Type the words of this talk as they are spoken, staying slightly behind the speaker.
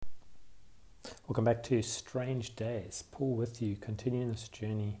Welcome back to Strange Days. Paul with you, continuing this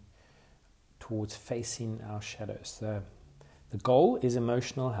journey towards facing our shadows. The goal is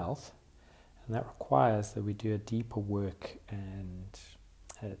emotional health, and that requires that we do a deeper work, and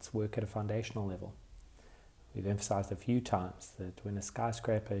it's work at a foundational level. We've emphasized a few times that when a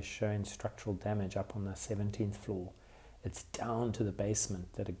skyscraper is showing structural damage up on the 17th floor, it's down to the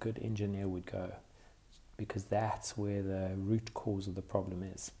basement that a good engineer would go, because that's where the root cause of the problem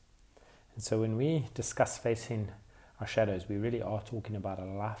is. And so when we discuss facing our shadows, we really are talking about a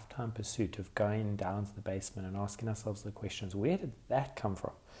lifetime pursuit of going down to the basement and asking ourselves the questions: where did that come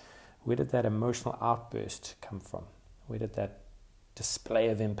from? Where did that emotional outburst come from? Where did that display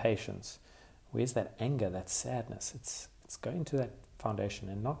of impatience? Where's that anger, that sadness? It's going to that foundation,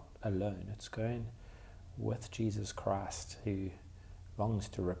 and not alone. It's going with Jesus Christ, who longs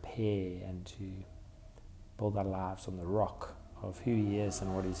to repair and to build our lives on the rock of who he is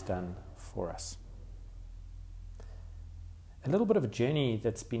and what he's done for us. A little bit of a journey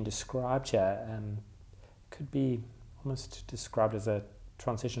that's been described here could be almost described as a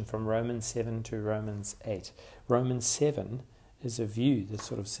transition from Romans 7 to Romans 8. Romans 7 is a view that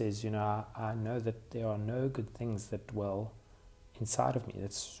sort of says, I know that there are no good things that dwell inside of me.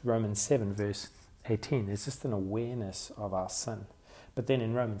 That's Romans 7 verse 18. There's just an awareness of our sin. But then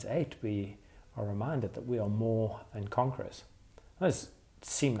in Romans 8 we are reminded that we are more than conquerors. Those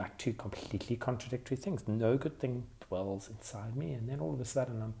seem like two completely contradictory things. No good thing dwells inside me, and then all of a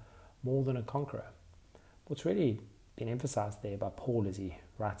sudden I'm more than a conqueror. What's really been emphasized there by Paul as he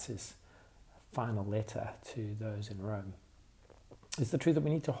writes his final letter to those in Rome is the truth that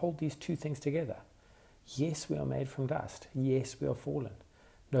we need to hold these two things together. Yes, we are made from dust. Yes, we are fallen.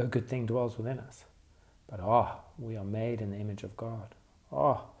 No good thing dwells within us. But we are made in the image of God.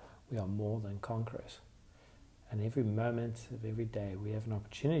 We are more than conquerors. And every moment of every day we have an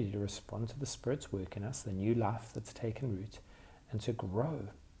opportunity to respond to the Spirit's work in us, the new life that's taken root, and to grow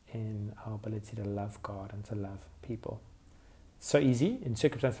in our ability to love God and to love people. It's so easy in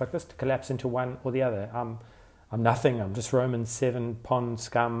circumstances like this to collapse into one or the other. I'm nothing, I'm just Romans 7 pond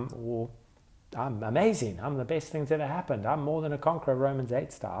scum, or I'm amazing, I'm the best thing that's ever happened, I'm more than a conqueror, Romans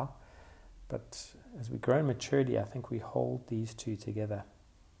 8 style. But as we grow in maturity, I think we hold these two together.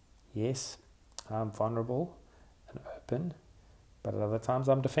 Yes, I'm vulnerable and open, but at other times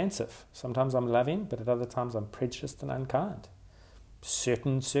I'm defensive. Sometimes I'm loving, but at other times I'm prejudiced and unkind.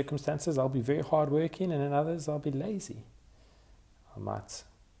 Certain circumstances I'll be very hardworking, and in others I'll be lazy. I might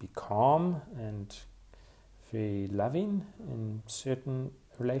be calm and very loving in certain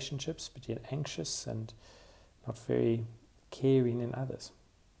relationships, but yet anxious and not very caring in others.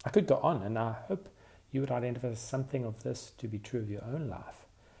 I could go on, and I hope you would identify something of this to be true of your own life.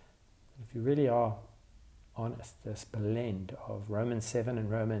 If you really are honest, this blend of Romans 7 and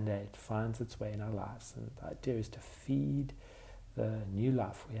Romans 8 finds its way in our lives, and the idea is to feed the new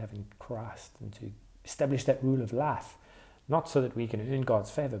life we have in Christ and to establish that rule of life, not so that we can earn God's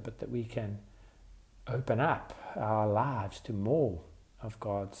favor, but that we can open up our lives to more of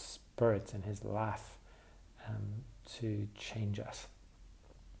God's Spirit and his life to change us.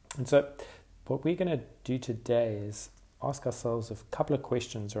 And so what we're going to do today is ask ourselves a couple of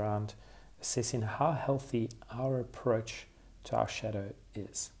questions around assessing how healthy our approach to our shadow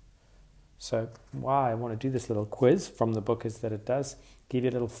is. So why I want to do this little quiz from the book is that it does give you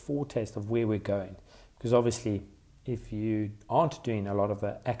a little foretaste of where we're going. Because obviously, if you aren't doing a lot of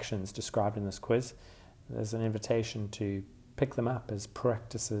the actions described in this quiz, there's an invitation to pick them up as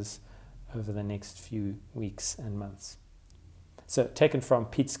practices over the next few weeks and months. So taken from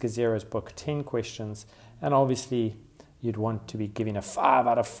Pete Scazzero's book, 10 questions, and obviously you'd want to be giving a 5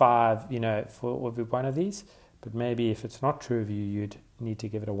 out of 5, for every one of these. But maybe if it's not true of you, you'd need to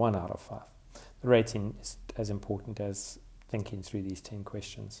give it a 1 out of 5. The rating is as important as thinking through these 10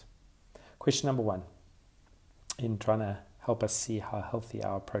 questions. Question number 1, in trying to help us see how healthy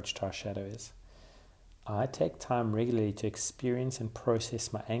our approach to our shadow is. I take time regularly to experience and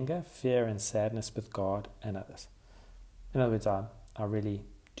process my anger, fear, and sadness with God and others. In other words, I really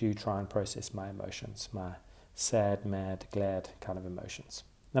do try and process my emotions, my sad, mad, glad kind of emotions.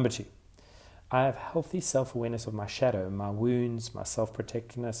 Number 2, I have healthy self-awareness of my shadow, my wounds, my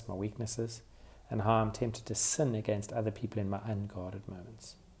self-protectiveness, my weaknesses, and how I'm tempted to sin against other people in my unguarded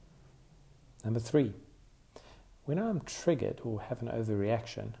moments. Number 3, when I'm triggered or have an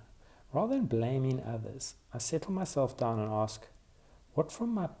overreaction, rather than blaming others, I settle myself down and ask, what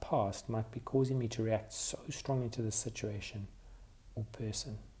from my past might be causing me to react so strongly to this situation or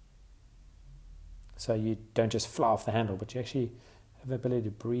person? So you don't just fly off the handle, but you actually have the ability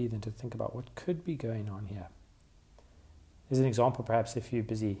to breathe and to think about what could be going on here. As an example, perhaps if you're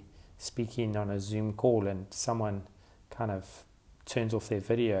busy speaking on a Zoom call and someone kind of turns off their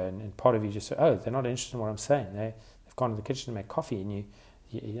video, and part of you just say, oh, they're not interested in what I'm saying. They've gone to the kitchen to make coffee, and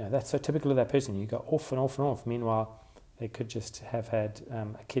you know, that's so typical of that person. You go off and off and off. Meanwhile, they could just have had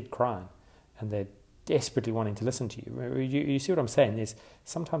a kid crying, and they're desperately wanting to listen to you. You see what I'm saying? There's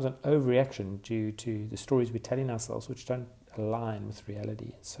sometimes an overreaction due to the stories we're telling ourselves, which don't align with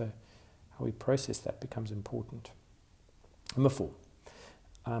reality. And so how we process that becomes important. Number 4,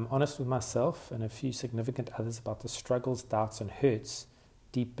 I'm honest with myself and a few significant others about the struggles, doubts, and hurts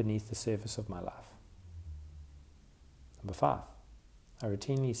deep beneath the surface of my life. Number 5, I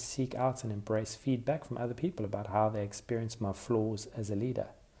routinely seek out and embrace feedback from other people about how they experience my flaws as a leader.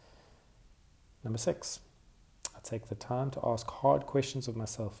 Number 6, I take the time to ask hard questions of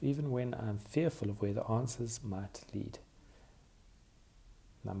myself, even when I'm fearful of where the answers might lead.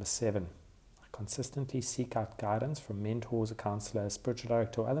 Number 7, I consistently seek out guidance from mentors, a counselor, a spiritual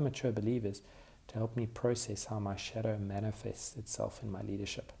director, or other mature believers to help me process how my shadow manifests itself in my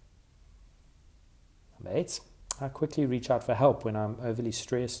leadership. Number 8, I quickly reach out for help when I'm overly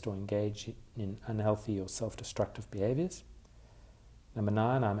stressed or engage in unhealthy or self-destructive behaviors. Number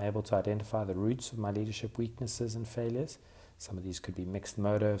 9, I'm able to identify the roots of my leadership weaknesses and failures. Some of these could be mixed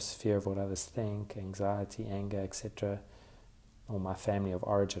motives, fear of what others think, anxiety, anger, etc., or my family of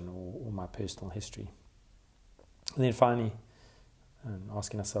origin or my personal history. And then finally,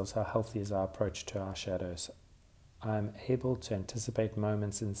 asking ourselves, how healthy is our approach to our shadows? I'm able to anticipate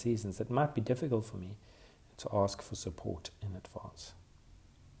moments and seasons that might be difficult for me, to ask for support in advance.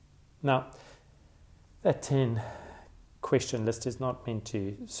 Now, that 10 question list is not meant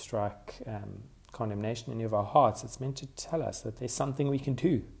to strike condemnation in any of our hearts. It's meant to tell us that there's something we can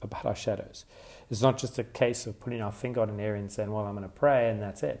do about our shadows. It's not just a case of putting our finger on an area and saying, well, I'm going to pray and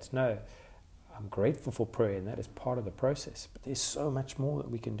that's it. No, I'm grateful for prayer and that is part of the process. But there's so much more that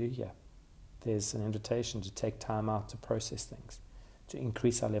we can do here. There's an invitation to take time out to process things, to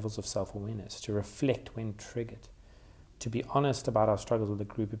increase our levels of self-awareness, to reflect when triggered, to be honest about our struggles with a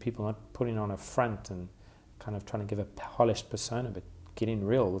group of people, not putting on a front and kind of trying to give a polished persona, but getting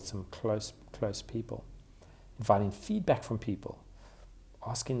real with some close people, inviting feedback from people,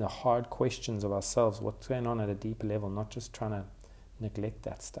 asking the hard questions of ourselves, what's going on at a deeper level, not just trying to neglect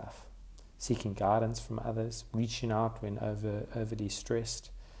that stuff, seeking guidance from others, reaching out when overly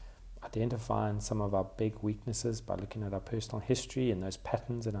stressed, identifying some of our big weaknesses by looking at our personal history and those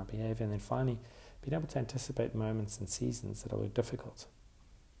patterns in our behavior, and then finally being able to anticipate moments and seasons that are difficult.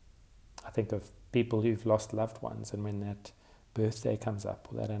 I think of people who've lost loved ones, and when that birthday comes up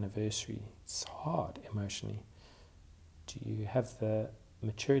or that anniversary, it's hard emotionally. Do you have the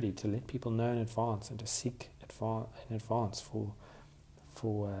maturity to let people know in advance and to seek in advance for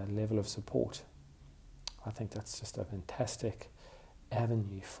a level of support? I think that's just a fantastic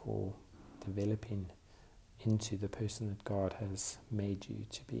avenue for developing into the person that God has made you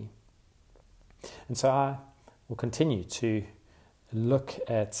to be. And so I will continue to look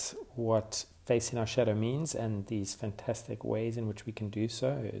at what facing our shadow means and these fantastic ways in which we can do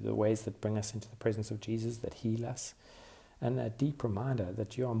so, the ways that bring us into the presence of Jesus, that heal us, and a deep reminder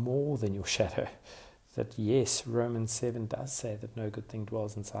that you are more than your shadow. That yes, Romans 7 does say that no good thing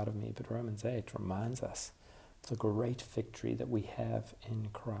dwells inside of me, but Romans 8 reminds us of the great victory that we have in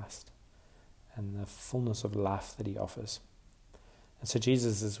Christ and the fullness of life that he offers. And so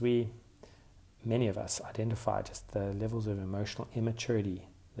Jesus, as many of us identify just the levels of emotional immaturity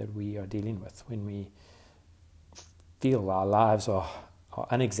that we are dealing with when we feel our lives are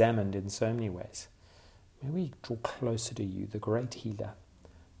unexamined in so many ways. May we draw closer to you, the great healer,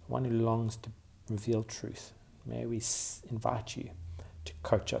 the one who longs to reveal truth. May we invite you to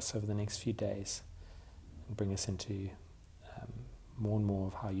coach us over the next few days and bring us into more and more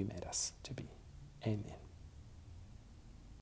of how you made us to be. Amen.